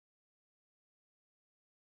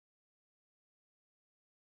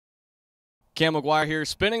Cam McGuire here,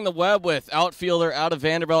 spinning the web with outfielder out of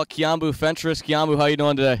Vanderbilt, Kiambu Fentress. Kiambu, how you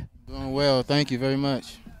doing today? Doing well, thank you very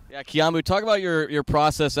much. Yeah, Kiambu, talk about your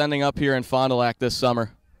process ending up here in Fond du Lac this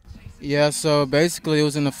summer. Yeah, so basically it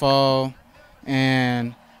was in the fall,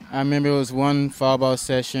 and I remember it was one fall ball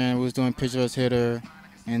session. We was doing pitcher versus hitter,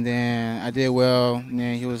 and then I did well, and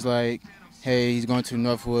then he was like, hey, he's going to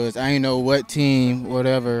Northwoods. I didn't know what team,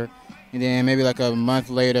 whatever. And then maybe like a month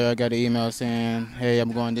later, I got an email saying, hey,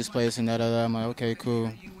 I'm going this place and da-da-da. I'm like, okay,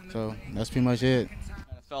 cool. So that's pretty much it.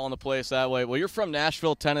 Kind of fell into place that way. Well, you're from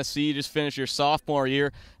Nashville, Tennessee. You just finished your sophomore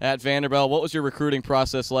year at Vanderbilt. What was your recruiting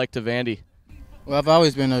process like to Vandy? Well, I've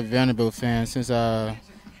always been a Vanderbilt fan since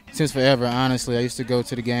forever, honestly. I used to go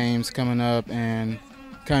to the games coming up and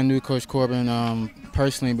kind of knew Coach Corbin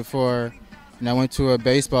personally before. And I went to a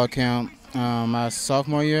baseball camp my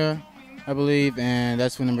sophomore year, I believe, and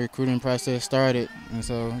that's when the recruiting process started. And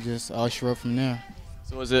so just all sure from there.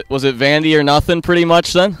 So was it Vandy or nothing pretty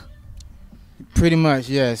much then? Pretty much,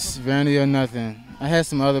 yes. Vandy or nothing. I had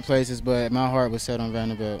some other places, but my heart was set on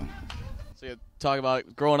Vanderbilt. So you talk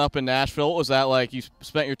about growing up in Nashville. What was that like? You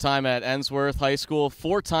spent your time at Ensworth High School,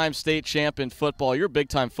 4-time state champ in football. You're a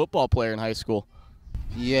big-time football player in high school.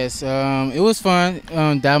 Yes, it was fun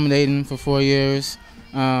dominating for 4 years.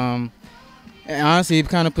 And honestly, it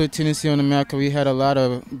kind of put Tennessee on the map because we had a lot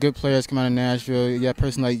of good players come out of Nashville. You got a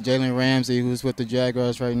person like Jalen Ramsey, who's with the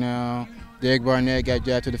Jaguars right now. Derek Barnett got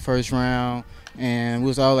drafted the first round. And we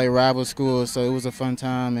was all like rival schools, so it was a fun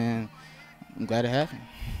time, and I'm glad it happened.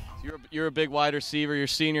 You're a big wide receiver. Your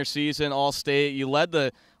senior season, All-State. You led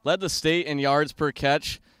the state in yards per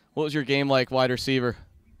catch. What was your game like, wide receiver?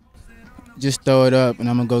 Just throw it up, and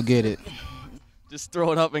I'm going to go get it. Just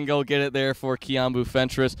throw it up and go get it there for Kiambu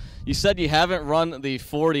Fentress. You said you haven't run the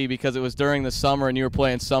 40 because it was during the summer and you were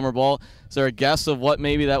playing summer ball. Is there a guess of what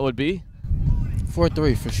maybe that would be?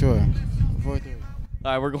 4.3 for sure. 4.3.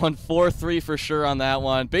 All right, we're going 4.3 for sure on that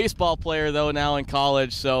one. Baseball player, though, now in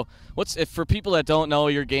college. So for people that don't know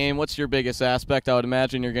your game, what's your biggest aspect? I would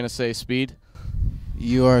imagine you're going to say speed.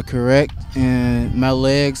 You are correct, and my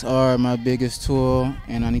legs are my biggest tool,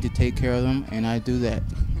 and I need to take care of them, and I do that.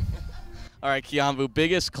 All right, Kiambu,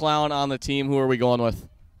 biggest clown on the team. Who are we going with?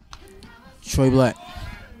 Troy Black.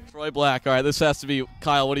 Troy Black. All right, this has to be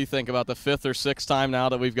Kyle. What do you think about the 5th or 6th time now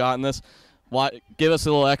that we've gotten this? Give us a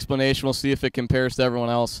little explanation. We'll see if it compares to everyone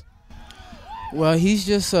else. Well, he's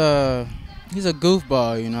just he's a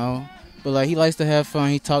goofball, you know. But like he likes to have fun.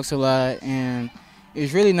 He talks a lot, and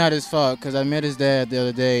it's really not his fault because I met his dad the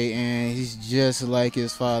other day, and he's just like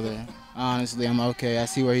his father. Honestly, I'm okay. I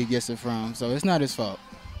see where he gets it from, so it's not his fault.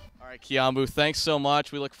 All right, Kiambu, thanks so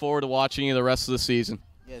much. We look forward to watching you the rest of the season.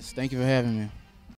 Yes, thank you for having me.